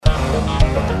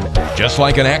Just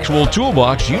like an actual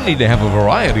toolbox, you need to have a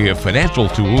variety of financial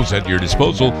tools at your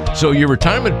disposal so your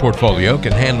retirement portfolio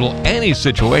can handle any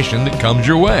situation that comes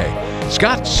your way.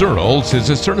 Scott Searles is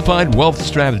a certified wealth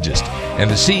strategist and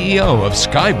the CEO of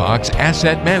Skybox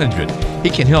Asset Management. He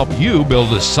can help you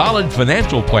build a solid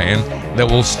financial plan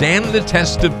that will stand the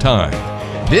test of time.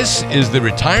 This is the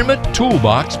Retirement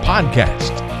Toolbox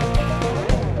Podcast.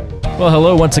 Well,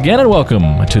 hello once again, and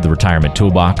welcome to the Retirement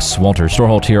Toolbox. Walter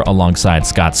Storholt here alongside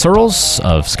Scott Searles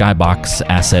of Skybox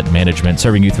Asset Management,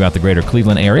 serving you throughout the greater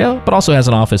Cleveland area, but also has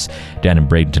an office down in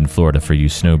Bradenton, Florida for you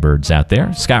snowbirds out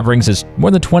there. Scott brings us more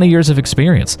than 20 years of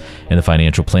experience in the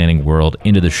financial planning world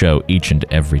into the show each and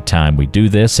every time we do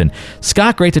this. And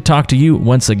Scott, great to talk to you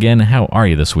once again. How are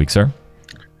you this week, sir?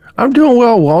 I'm doing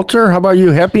well, Walter. How about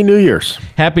you? Happy New Year's.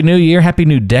 Happy New Year. Happy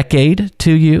New Decade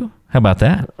to you. How about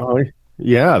that? Oh,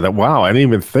 yeah. Wow. I didn't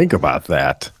even think about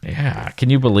that. Yeah.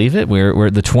 Can you believe it? We're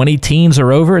the 20 teens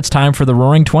are over. It's time for the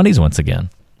roaring 20s once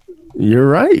again. You're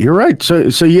right.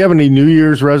 So you have any New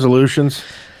Year's resolutions?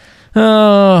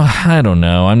 Oh, I don't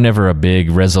know. I'm never a big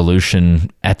resolution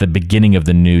at the beginning of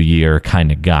the new year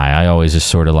kind of guy. I always just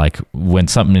sort of like when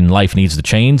something in life needs to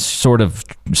change, sort of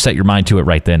set your mind to it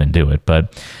right then and do it.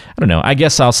 But I don't know. I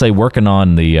guess I'll say working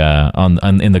on the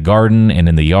in the garden and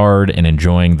in the yard and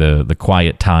enjoying the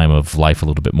quiet time of life a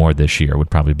little bit more this year would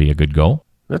probably be a good goal.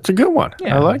 That's a good one.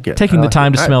 Yeah. I like it. Taking the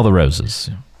time to smell the roses.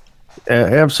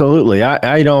 Absolutely.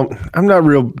 I'm not a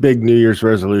real big New Year's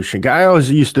resolution guy. I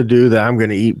always used to do that. I'm going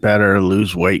to eat better,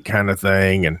 lose weight kind of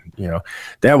thing. And,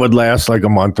 that would last like a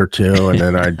month or two. And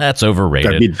then that's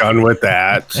overrated. I'd be done with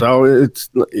that. So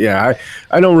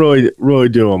I don't really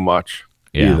do them much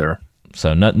either.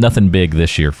 So nothing big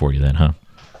this year for you then, huh?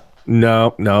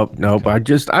 No.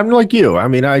 Okay. I'm like you. I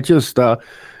mean, as the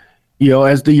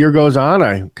year goes on,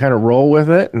 I kind of roll with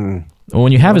it. And well,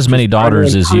 when you have as many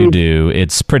daughters as you do,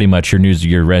 it's pretty much your New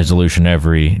Year resolution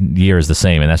every year is the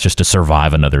same, and that's just to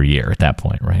survive another year at that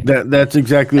point, right? That's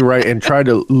exactly right, and try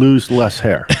to lose less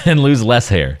hair. And lose less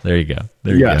hair. There you go.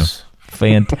 Yes.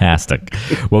 Fantastic.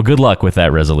 Well, good luck with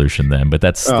that resolution then. But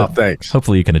thanks.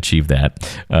 Hopefully you can achieve that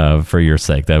for your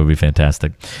sake. That would be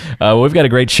fantastic. We've got a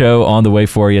great show on the way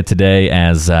for you today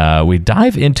as we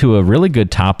dive into a really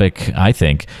good topic, I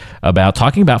think, about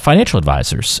talking about financial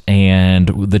advisors and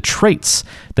the traits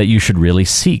that you should really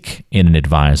seek in an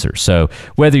advisor. So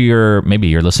whether you're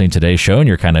listening to today's show and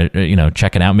you're kind of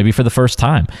checking out maybe for the first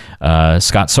time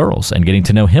Scott Searles and getting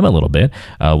to know him a little bit,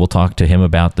 we'll talk to him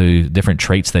about the different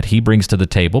traits that he brings to the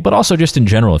table, but also just in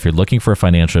general, if you're looking for a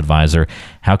financial advisor,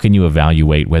 how can you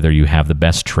evaluate whether you have the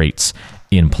best traits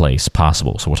in place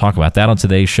possible? So we'll talk about that on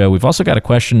today's show. We've also got a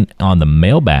question on the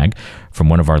mailbag from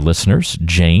one of our listeners,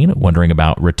 Jane, wondering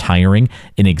about retiring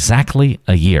in exactly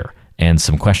a year, and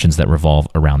some questions that revolve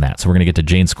around that. So we're going to get to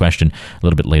Jane's question a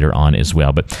little bit later on as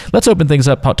well. But let's open things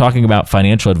up talking about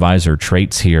financial advisor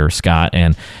traits here, Scott.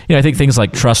 And I think things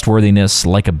like trustworthiness,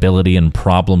 likability, and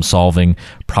problem solving,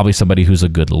 probably somebody who's a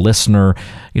good listener.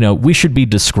 We should be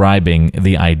describing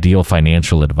the ideal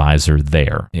financial advisor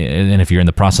there. And if you're in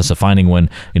the process of finding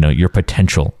one, your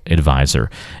potential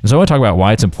advisor. And so I want to talk about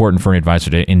why it's important for an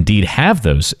advisor to indeed have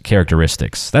those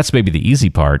characteristics. That's maybe the easy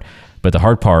part. But the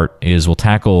hard part is we'll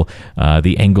tackle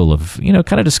the angle of,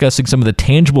 kind of discussing some of the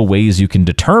tangible ways you can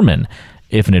determine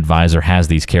if an advisor has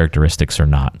these characteristics or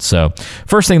not. So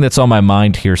first thing that's on my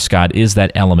mind here, Scott, is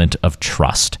that element of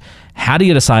trust. How do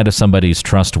you decide if somebody's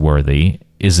trustworthy?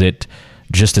 Is it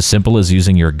just as simple as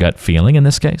using your gut feeling in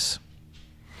this case?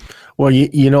 Well,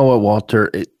 you know what,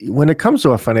 Walter? When it comes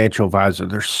to a financial advisor,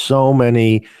 there's so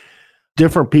many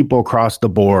different people across the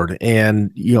board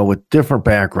and, with different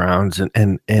backgrounds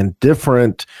and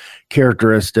different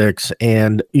characteristics.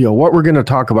 And, what we're going to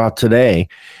talk about today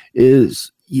is,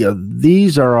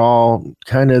 these are all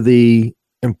kind of the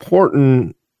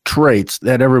important traits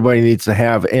that everybody needs to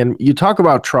have. And you talk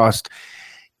about trust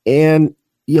and,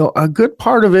 a good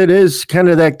part of it is kind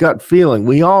of that gut feeling.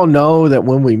 We all know that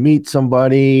when we meet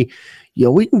somebody,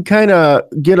 we can kind of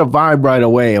get a vibe right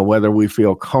away and whether we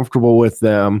feel comfortable with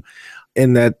them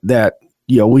and that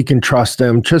we can trust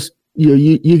them. Just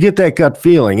you get that gut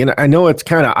feeling, and I know it's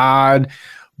kind of odd,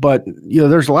 but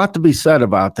there's a lot to be said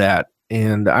about that.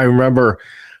 And I remember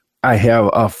I have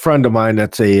a friend of mine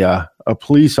that's a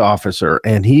police officer,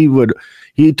 and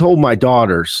he told my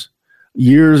daughters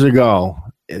years ago,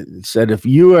 said if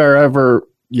you are ever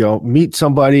meet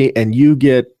somebody and you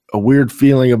get a weird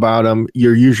feeling about them,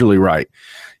 you're usually right.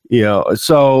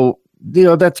 So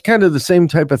that's kind of the same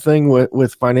type of thing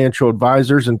with financial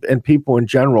advisors and people in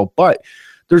general. But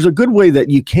there's a good way that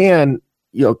you can,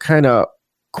 kind of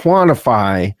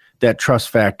quantify that trust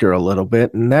factor a little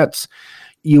bit. And that's,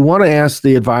 you want to ask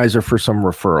the advisor for some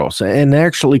referrals and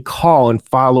actually call and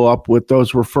follow up with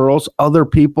those referrals, other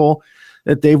people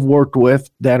that they've worked with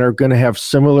that are going to have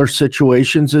similar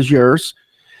situations as yours.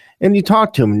 And you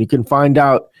talk to them and you can find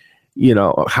out,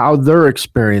 how their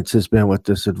experience has been with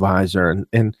this advisor.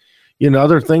 And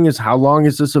other thing is, how long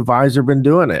has this advisor been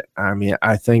doing it? I mean,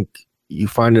 I think you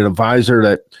find an advisor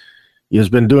that has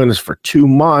been doing this for 2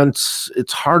 months,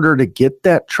 it's harder to get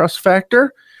that trust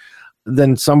factor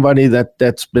than somebody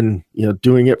that's been,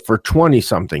 doing it for 20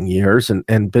 something years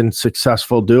and been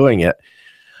successful doing it.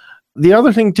 The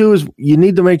other thing too is you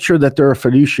need to make sure that they're a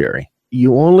fiduciary.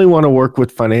 You only want to work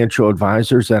with financial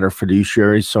advisors that are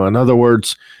fiduciaries. So in other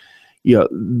words,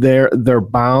 they're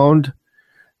bound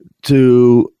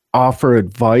to offer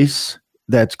advice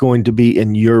that's going to be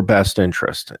in your best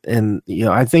interest. And,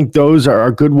 I think those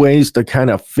are good ways to kind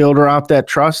of filter out that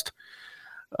trust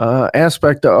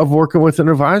aspect of working with an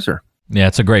advisor. Yeah,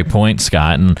 it's a great point,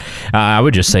 Scott. And I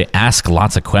would just say ask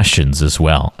lots of questions as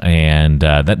well. And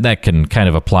that can kind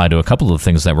of apply to a couple of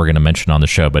things that we're going to mention on the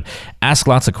show. But ask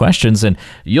lots of questions and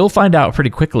you'll find out pretty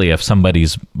quickly if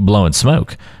somebody's blowing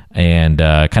smoke and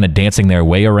kind of dancing their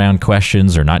way around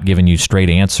questions or not giving you straight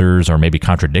answers or maybe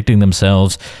contradicting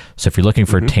themselves. So if you're looking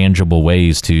for tangible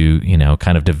ways to,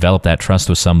 kind of develop that trust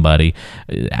with somebody,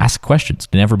 ask questions.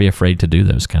 Never be afraid to do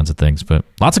those kinds of things. But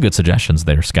lots of good suggestions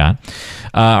there, Scott.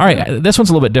 All right, this one's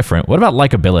a little bit different. What about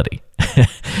likability?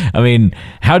 I mean,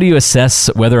 how do you assess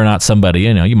whether or not somebody,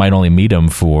 you might only meet them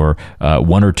for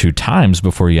 1 or 2 times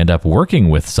before you end up working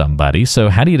with somebody. So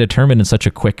how do you determine in such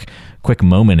a quick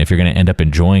moment if you're going to end up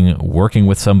enjoying working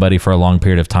with somebody for a long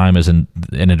period of time as an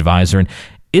advisor? And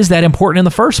is that important in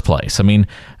the first place? I mean,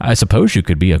 I suppose you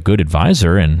could be a good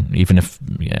advisor, and even if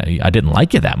I didn't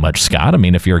like you that much, Scott, I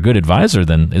mean, if you're a good advisor,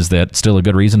 then is that still a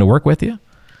good reason to work with you?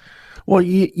 Well,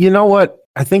 you know what?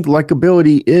 I think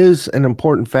likability is an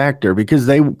important factor because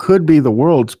they could be the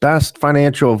world's best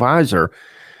financial advisor.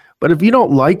 But if you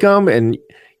don't like them and,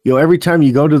 every time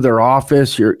you go to their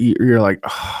office, you're like,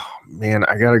 oh, man,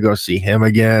 I got to go see him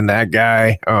again, that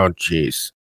guy. Oh,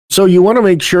 geez. So you want to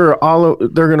make sure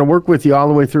they're going to work with you all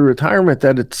the way through retirement,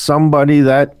 that it's somebody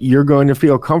that you're going to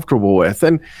feel comfortable with.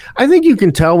 And I think you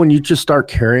can tell when you just start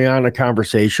carrying on a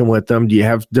conversation with them. Do you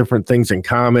have different things in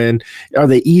common? Are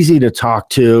they easy to talk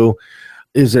to?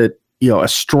 Is it, a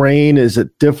strain? Is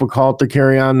it difficult to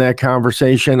carry on that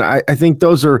conversation? I think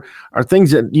those are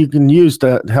things that you can use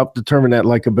to help determine that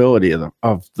likability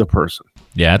of the person.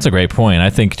 Yeah, that's a great point. I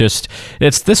think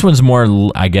this one's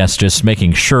more, I guess, just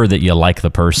making sure that you like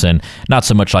the person, not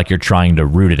so much like you're trying to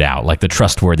root it out, like the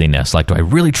trustworthiness. Like, do I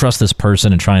really trust this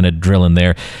person, and trying to drill in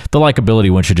there? The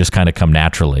likability one should just kind of come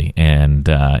naturally and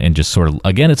just sort of,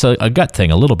 again, it's a gut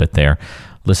thing a little bit there.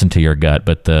 Listen to your gut,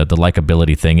 but the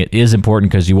likability thing, it is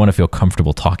important because you want to feel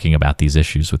comfortable talking about these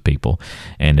issues with people.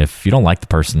 And if you don't like the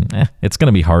person, it's going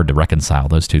to be hard to reconcile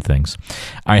those two things.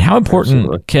 All right, how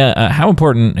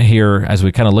important here, as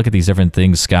we kind of look at these different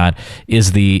things, Scott,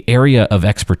 is the area of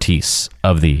expertise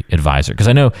of the advisor? Because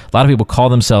I know a lot of people call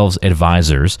themselves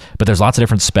advisors, but there's lots of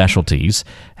different specialties.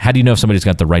 How do you know if somebody's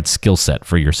got the right skill set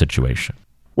for your situation?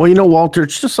 Well, Walter,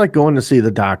 it's just like going to see the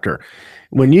doctor.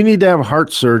 When you need to have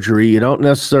heart surgery, you don't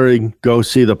necessarily go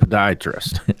see the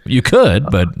podiatrist. You could,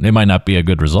 but it might not be a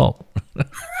good result.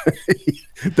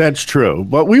 That's true.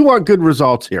 But we want good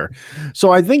results here.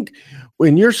 So I think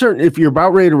when you're certain, if you're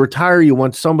about ready to retire, you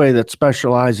want somebody that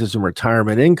specializes in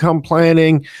retirement income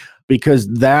planning, because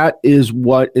that is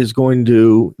what is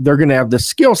they're going to have the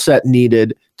skill set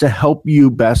needed to help you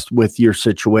best with your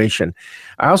situation.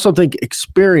 I also think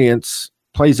experience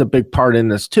plays a big part in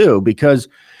this too, because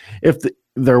if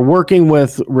they're working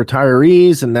with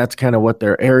retirees and that's kind of what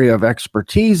their area of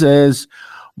expertise is,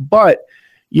 but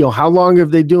how long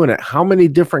have they doing it? How many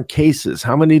different cases,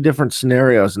 how many different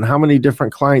scenarios, and how many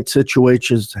different client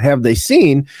situations have they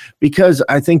seen? Because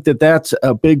I think that's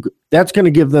going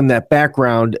to give them that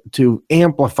background to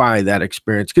amplify that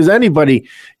experience. Because anybody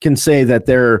can say that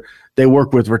they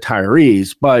work with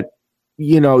retirees, but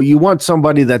you want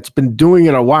somebody that's been doing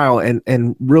it a while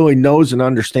and really knows and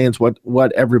understands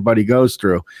what everybody goes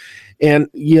through. And,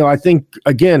 I think,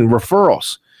 again,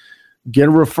 referrals. Get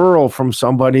a referral from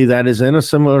somebody that is in a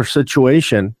similar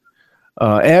situation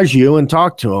as you and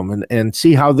talk to them and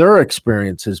see how their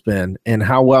experience has been and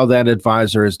how well that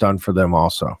advisor has done for them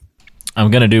also. I'm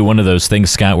going to do one of those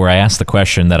things, Scott, where I ask the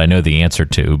question that I know the answer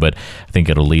to, but I think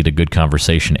it'll lead a good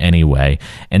conversation anyway.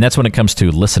 And that's when it comes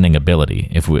to listening ability.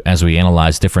 As we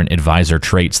analyze different advisor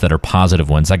traits that are positive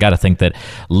ones, I got to think that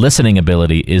listening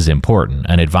ability is important.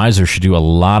 An advisor should do a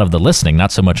lot of the listening,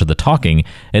 not so much of the talking,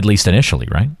 at least initially,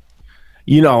 right?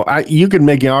 You could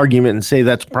make an argument and say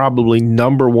that's probably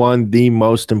number one, the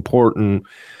most important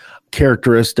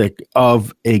characteristic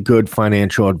of a good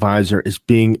financial advisor is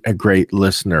being a great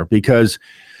listener, because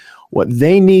what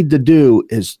they need to do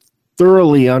is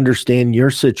thoroughly understand your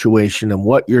situation and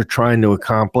what you're trying to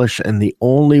accomplish. And the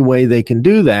only way they can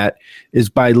do that is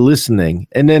by listening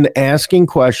and then asking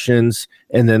questions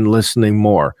and then listening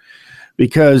more.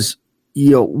 Because,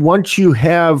 once you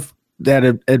have that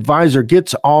advisor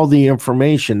gets all the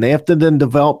information, they have to then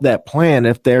develop that plan.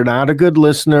 If they're not a good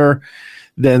listener,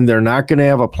 then they're not going to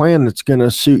have a plan that's going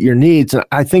to suit your needs. And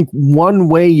I think one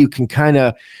way you can kind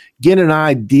of get an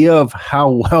idea of how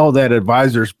well that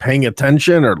advisor is paying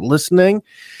attention or listening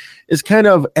is kind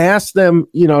of ask them,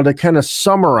 to kind of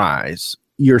summarize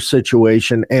your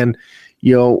situation and,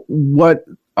 what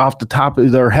off the top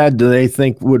of their head do they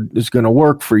think is going to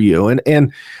work for you.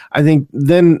 And I think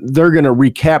then they're going to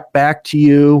recap back to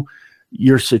you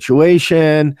your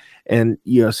situation and,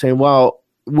 saying, well,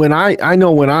 when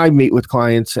I meet with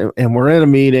clients and we're in a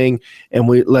meeting and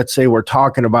let's say we're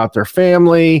talking about their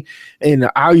family, and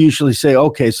I'll usually say,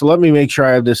 okay, so let me make sure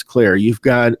I have this clear. You've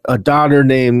got a daughter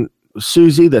named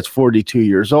Susie that's 42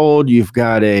 years old. You've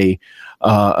got a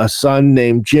son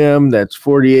named Jim that's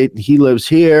 48. He lives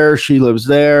here. She lives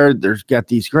there. There's got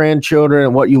these grandchildren.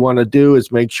 And what you want to do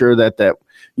is make sure that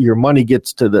your money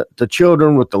gets to the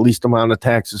children with the least amount of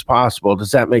taxes possible.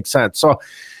 Does that make sense? So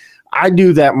I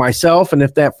do that myself. And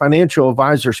if that financial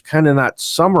advisor is kind of not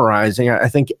summarizing, I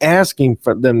think asking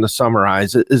for them to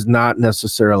summarize it is not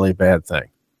necessarily a bad thing.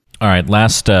 All right.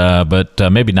 Last, but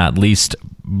maybe not least,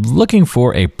 looking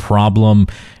for a problem,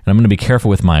 and I'm going to be careful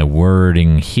with my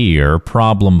wording here,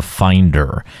 problem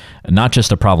finder, not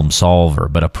just a problem solver,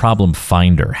 but a problem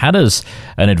finder. How does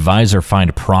an advisor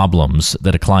find problems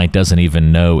that a client doesn't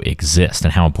even know exist,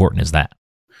 and how important is that?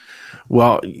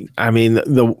 Well, I mean,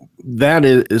 that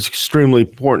is extremely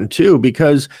important too,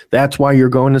 because that's why you're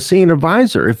going to see an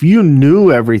advisor. If you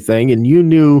knew everything and you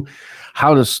knew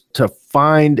how to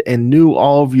find and knew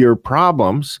all of your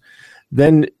problems,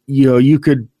 then you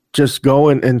could just go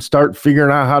and start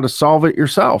figuring out how to solve it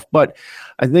yourself. But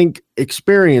I think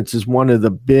experience is one of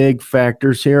the big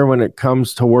factors here when it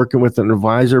comes to working with an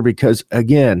advisor, because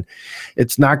again,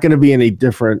 it's not going to be any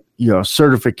different,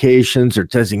 certifications or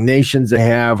designations they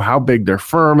have, how big their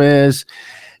firm is.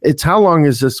 It's how long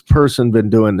has this person been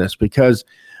doing this? Because,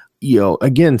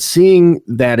 again, seeing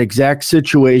that exact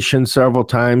situation several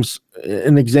times,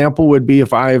 an example would be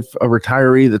if I have a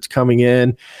retiree that's coming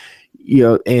in,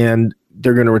 and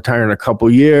they're going to retire in a couple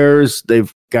years.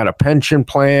 They've got a pension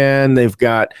plan. They've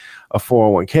got a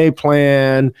 401k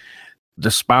plan.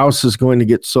 The spouse is going to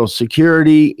get Social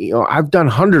Security. I've done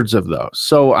hundreds of those.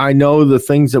 So I know the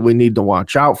things that we need to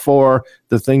watch out for,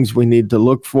 the things we need to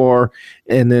look for,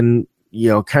 and then,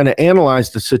 kind of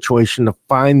analyze the situation to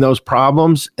find those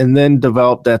problems and then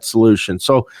develop that solution.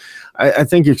 So I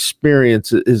think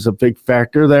experience is a big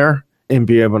factor there and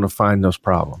be able to find those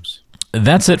problems.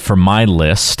 That's it for my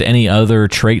list. Any other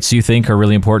traits you think are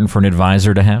really important for an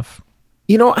advisor to have?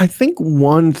 I think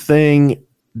one thing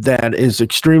that is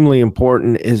extremely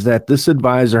important is that this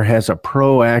advisor has a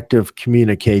proactive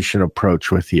communication approach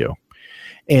with you.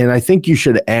 And I think you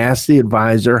should ask the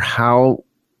advisor how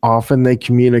often they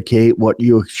communicate, what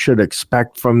you should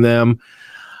expect from them,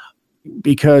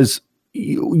 because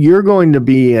you're going to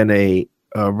be in a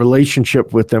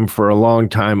relationship with them for a long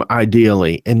time,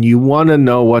 ideally, and you want to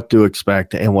know what to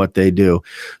expect and what they do.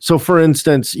 So for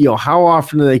instance, how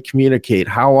often do they communicate?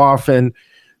 How often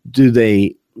do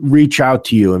they reach out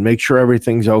to you and make sure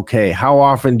everything's okay? How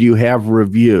often do you have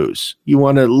reviews? You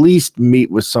want to at least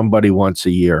meet with somebody once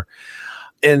a year.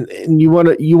 And you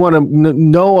want to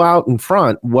know out in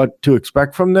front what to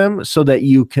expect from them so that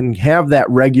you can have that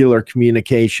regular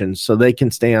communication so they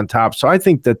can stay on top. So I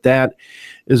think that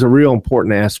is a real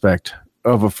important aspect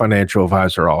of a financial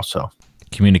advisor also.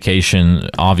 Communication,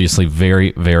 obviously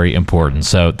very, very important.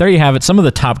 So there you have it. Some of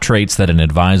the top traits that an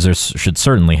advisor should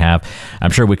certainly have.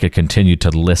 I'm sure we could continue to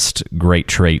list great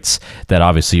traits that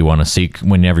obviously you want to seek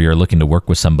whenever you're looking to work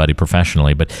with somebody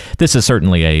professionally. But this is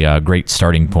certainly a great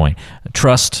starting point.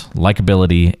 Trust,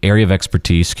 likability, area of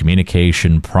expertise,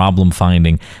 communication, problem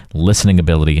finding, listening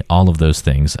ability, all of those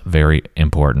things, very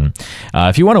important.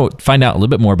 If you want to find out a little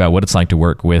bit more about what it's like to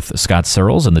work with Scott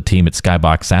Searles and the team at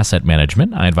Skybox Asset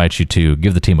Management, I invite you to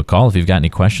give the team a call if you've got any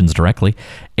questions directly.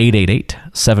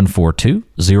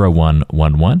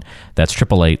 888-742-0111. That's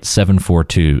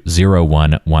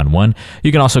 888-742-0111.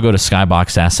 You can also go to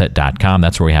skyboxasset.com.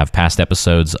 That's where we have past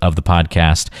episodes of the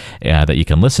podcast that you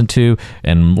can listen to,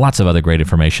 and lots of other great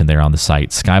information there on the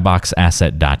site,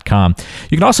 skyboxasset.com.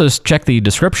 You can also check the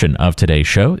description of today's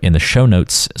show in the show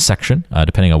notes section,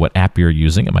 depending on what app you're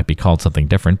using. It might be called something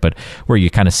different, but where you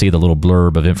kind of see the little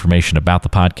blurb of information about the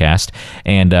podcast.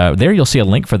 And there you'll see a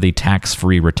link for the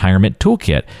tax-free retirement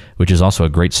toolkit, which is also a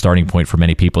great starting point for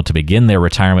many people to begin their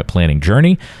retirement planning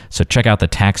journey. So check out the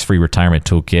tax-free retirement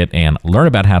toolkit and learn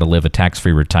about how to live a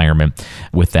tax-free retirement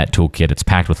with that toolkit. It's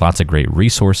packed with lots of great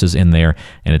resources in there,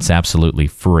 and it's absolutely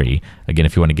free. Again,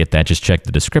 if you want to get that, just check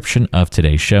the description of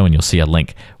today's show, and you'll see a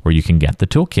link where you can get the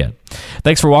toolkit.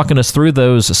 Thanks for walking us through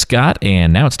those, Scott,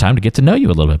 and now it's time to get to know you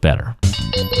a little bit better.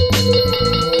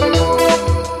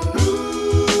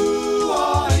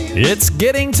 It's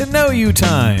getting to know you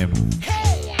time.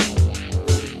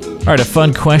 All right, a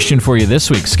fun question for you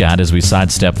this week, Scott, as we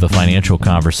sidestep the financial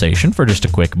conversation for just a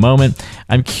quick moment.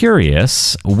 I'm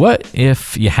curious, what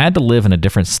if you had to live in a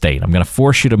different state? I'm going to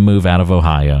force you to move out of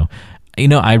Ohio. You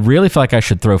know, I really feel like I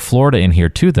should throw Florida in here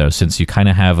too, though, since you kind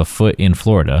of have a foot in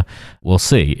Florida. We'll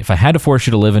see. If I had to force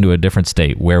you to live into a different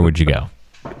state, where would you go?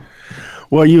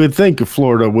 Well, you would think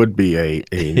Florida would be a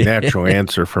natural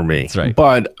answer for me. That's right.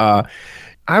 But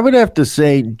I would have to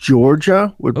say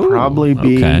Georgia would probably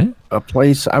be a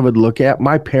place I would look at.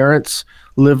 My parents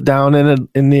live down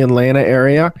in the Atlanta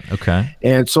area. Okay.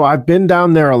 And so I've been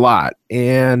down there a lot.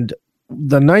 And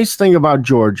the nice thing about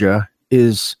Georgia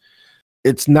is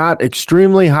it's not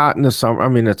extremely hot in the summer. I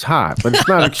mean, it's hot, but it's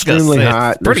not extremely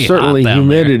hot. There's certainly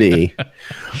humidity.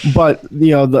 But,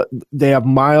 you know, they have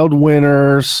mild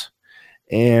winters.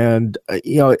 And,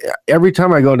 you know, every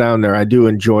time I go down there, I do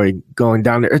enjoy going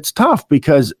down there. It's tough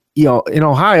because, you know, in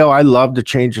Ohio, I love to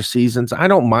change the seasons. I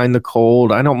don't mind the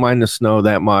cold. I don't mind the snow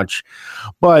that much.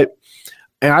 But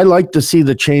and I like to see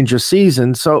the change of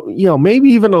season. So, you know, maybe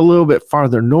even a little bit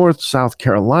farther north, South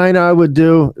Carolina, I would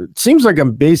do. It seems like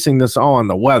I'm basing this all on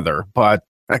the weather, but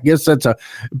I guess that's a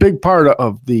big part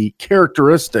of the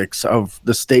characteristics of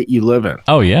the state you live in.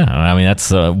 Oh yeah, I mean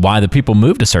that's why the people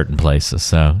move to certain places.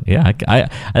 So yeah,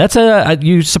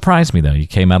 you surprised me though. You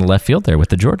came out of left field there with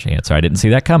the Georgia answer. I didn't see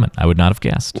that coming. I would not have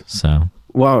guessed. So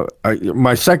well,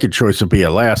 my second choice would be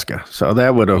Alaska. So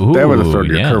that would have thrown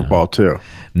your curveball too.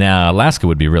 Now Alaska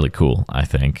would be really cool. I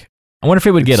think. I wonder if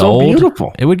it would get so old.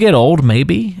 Beautiful. It would get old,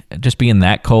 maybe, just being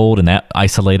that cold and that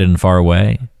isolated and far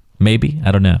away. Maybe,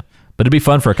 I don't know. But it'd be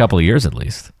fun for a couple of years at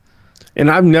least.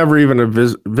 And I've never even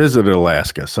visited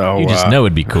Alaska, so you just know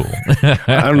it'd be cool.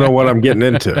 I don't know what I'm getting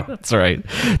into. That's right.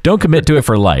 Don't commit to it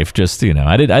for life. Just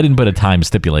I didn't put a time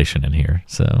stipulation in here,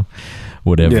 so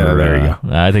whatever. Yeah, there you go.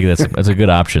 I think that's a good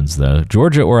options though.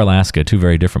 Georgia or Alaska, two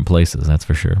very different places. That's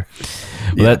for sure.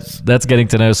 Well, yes. that's getting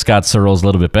to know Scott Searles a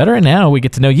little bit better, and now we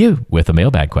get to know you with a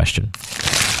mailbag question.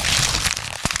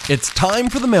 It's time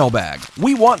for the mailbag.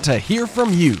 We want to hear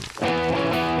from you.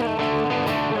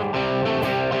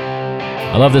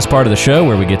 I love this part of the show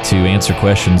where we get to answer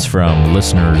questions from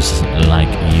listeners like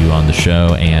you on the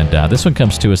show. And this one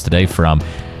comes to us today from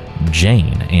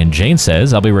Jane. And Jane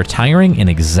says, I'll be retiring in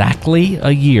exactly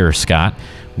a year, Scott.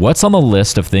 What's on the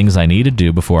list of things I need to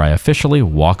do before I officially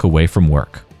walk away from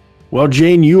work? Well,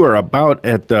 Jane, you are about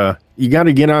at you got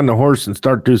to get on the horse and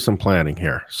start do some planning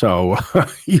here. So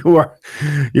you're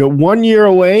 1 year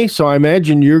away. So I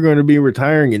imagine you're going to be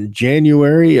retiring in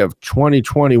January of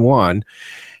 2021.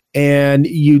 And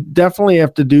you definitely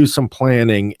have to do some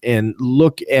planning and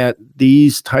look at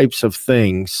these types of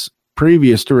things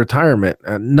previous to retirement.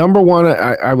 Number one,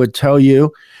 I would tell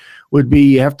you would be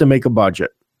you have to make a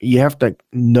budget. You have to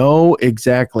know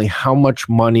exactly how much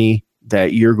money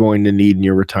that you're going to need in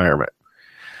your retirement.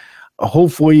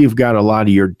 Hopefully you've got a lot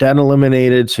of your debt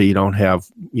eliminated so you don't have,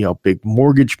 big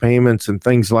mortgage payments and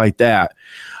things like that.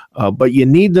 But you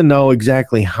need to know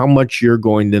exactly how much you're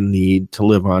going to need to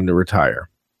live on to retire.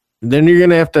 Then you're going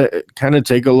to have to kind of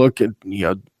take a look at,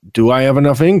 do I have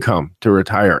enough income to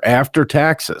retire after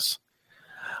taxes?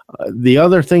 The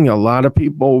other thing a lot of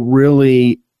people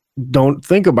really don't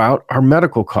think about are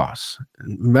medical costs,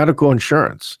 medical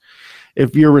insurance.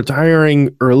 If you're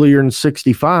retiring earlier than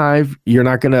 65, you're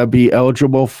not going to be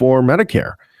eligible for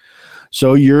Medicare.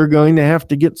 So you're going to have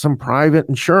to get some private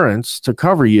insurance to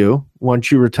cover you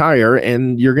once you retire,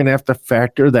 and you're going to have to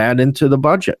factor that into the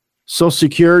budget. Social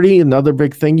Security, another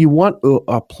big thing, you want to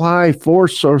apply for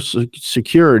Social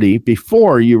Security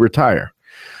before you retire.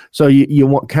 So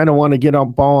you kind of want to get a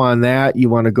ball on that. You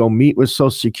want to go meet with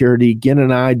Social Security, get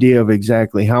an idea of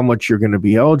exactly how much you're going to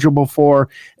be eligible for,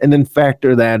 and then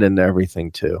factor that into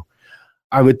everything too.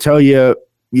 I would tell you,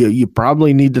 you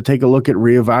probably need to take a look at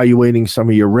reevaluating some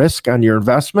of your risk on your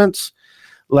investments.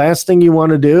 Last thing you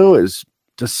want to do is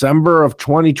December of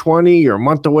 2020, you're a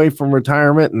month away from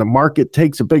retirement and the market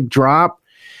takes a big drop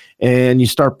and you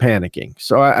start panicking.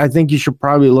 So I think you should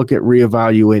probably look at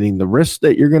reevaluating the risk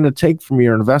that you're going to take from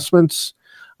your investments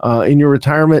in your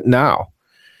retirement now.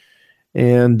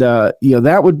 And,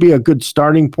 that would be a good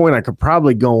starting point. I could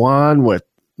probably go on with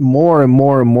more and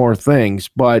more and more things,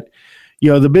 but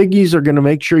the biggies are going to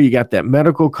make sure you got that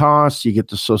medical costs, you get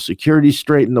the Social Security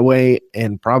straightened away,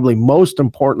 and probably most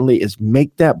importantly is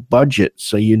make that budget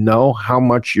so you know how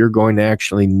much you're going to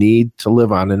actually need to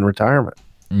live on in retirement.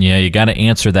 Yeah, you got to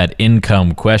answer that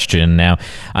income question. Now,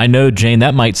 I know, Jane,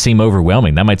 that might seem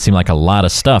overwhelming. That might seem like a lot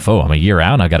of stuff. Oh, I'm a year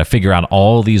out. I've got to figure out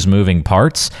all these moving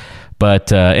parts.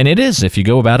 But, and it is, if you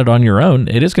go about it on your own,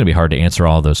 it is going to be hard to answer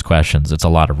all those questions. It's a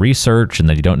lot of research, and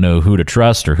then you don't know who to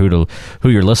trust or who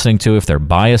you're listening to, if they're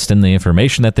biased in the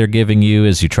information that they're giving you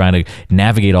as you try to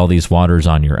navigate all these waters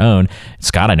on your own.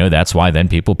 Scott, I know that's why then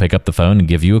people pick up the phone and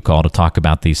give you a call to talk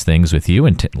about these things with you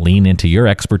and to lean into your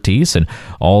expertise and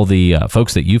all the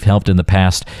folks that you've helped in the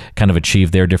past kind of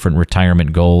achieve their different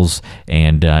retirement goals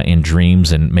and in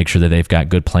dreams and make sure that they've got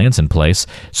good plans in place.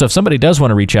 So if somebody does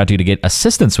want to reach out to you to get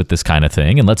assistance with this kind of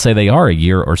thing, and let's say they are a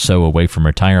year or so away from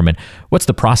retirement, what's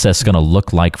the process going to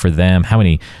look like for them? How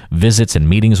many visits and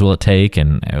meetings will it take,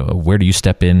 and where do you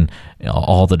step in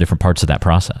all the different parts of that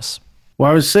process? Well,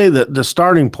 I would say that the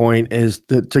starting point is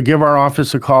to give our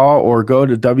office a call or go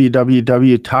to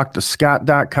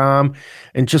www.talktoscott.com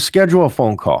and just schedule a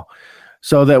phone call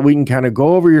so that we can kind of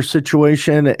go over your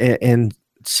situation and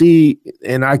see,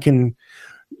 and I can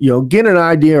get an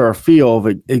idea or a feel of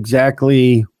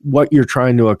exactly what you're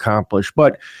trying to accomplish.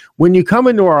 But when you come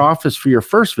into our office for your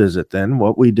first visit, then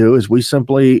what we do is we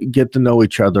simply get to know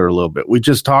each other a little bit. We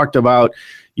just talked about,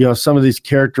 some of these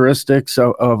characteristics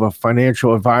of a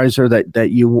financial advisor that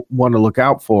you want to look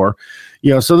out for.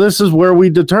 So this is where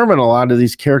we determine a lot of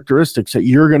these characteristics that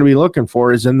you're going to be looking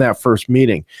for is in that first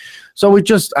meeting. So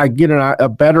I get a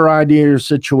better idea of your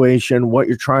situation, what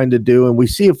you're trying to do, and we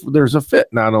see if there's a fit,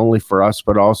 not only for us,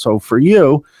 but also for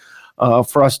you,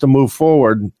 for us to move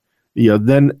forward.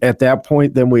 Then at that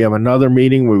point, then we have another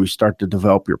meeting where we start to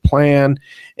develop your plan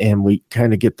and we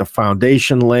kind of get the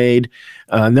foundation laid.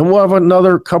 And then we'll have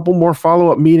another couple more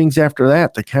follow-up meetings after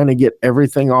that to kind of get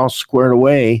everything all squared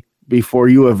away before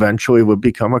you eventually would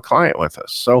become a client with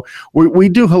us. So we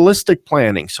do holistic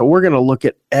planning. So we're going to look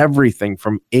at everything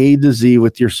from A to Z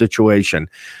with your situation,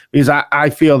 because I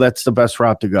feel that's the best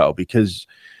route to go, because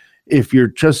if you're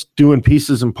just doing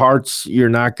pieces and parts, you're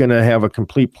not going to have a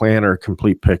complete plan or a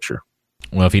complete picture.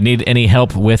 Well, if you need any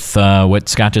help with what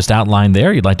Scott just outlined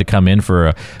there, you'd like to come in for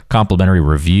a complimentary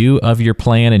review of your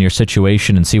plan and your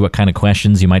situation and see what kind of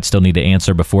questions you might still need to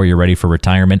answer before you're ready for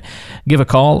retirement, give a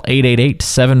call,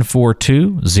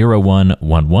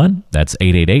 888-742-0111. That's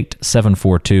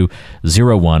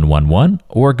 888-742-0111,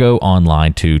 or go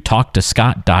online to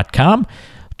talktoscott.com.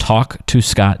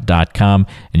 talktoscott.com,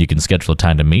 and you can schedule a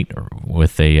time to meet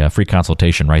with a free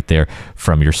consultation right there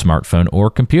from your smartphone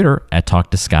or computer at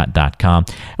talktoscott.com.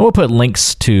 And we'll put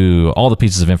links to all the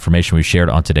pieces of information we shared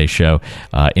on today's show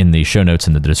in the show notes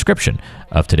in the description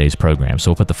of today's program. So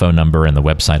we'll put the phone number and the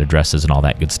website addresses and all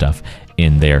that good stuff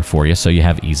in there for you so you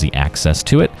have easy access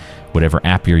to it. Whatever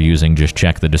app you're using, just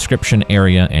check the description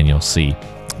area and you'll see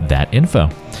that info.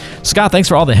 Scott, thanks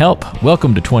for all the help.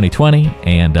 Welcome to 2020,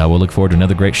 and we'll look forward to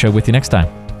another great show with you next time.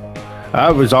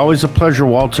 It was always a pleasure,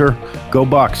 Walter. Go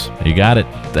Bucks. You got it.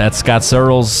 That's Scott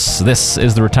Searles. This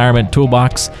is the Retirement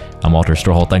Toolbox. I'm Walter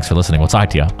Strohol. Thanks for listening. We'll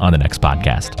talk to you on the next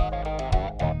podcast.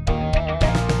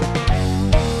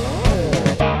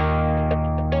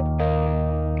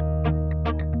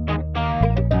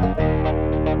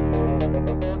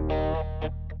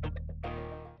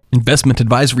 Investment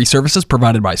advisory services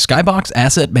provided by Skybox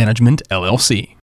Asset Management, LLC.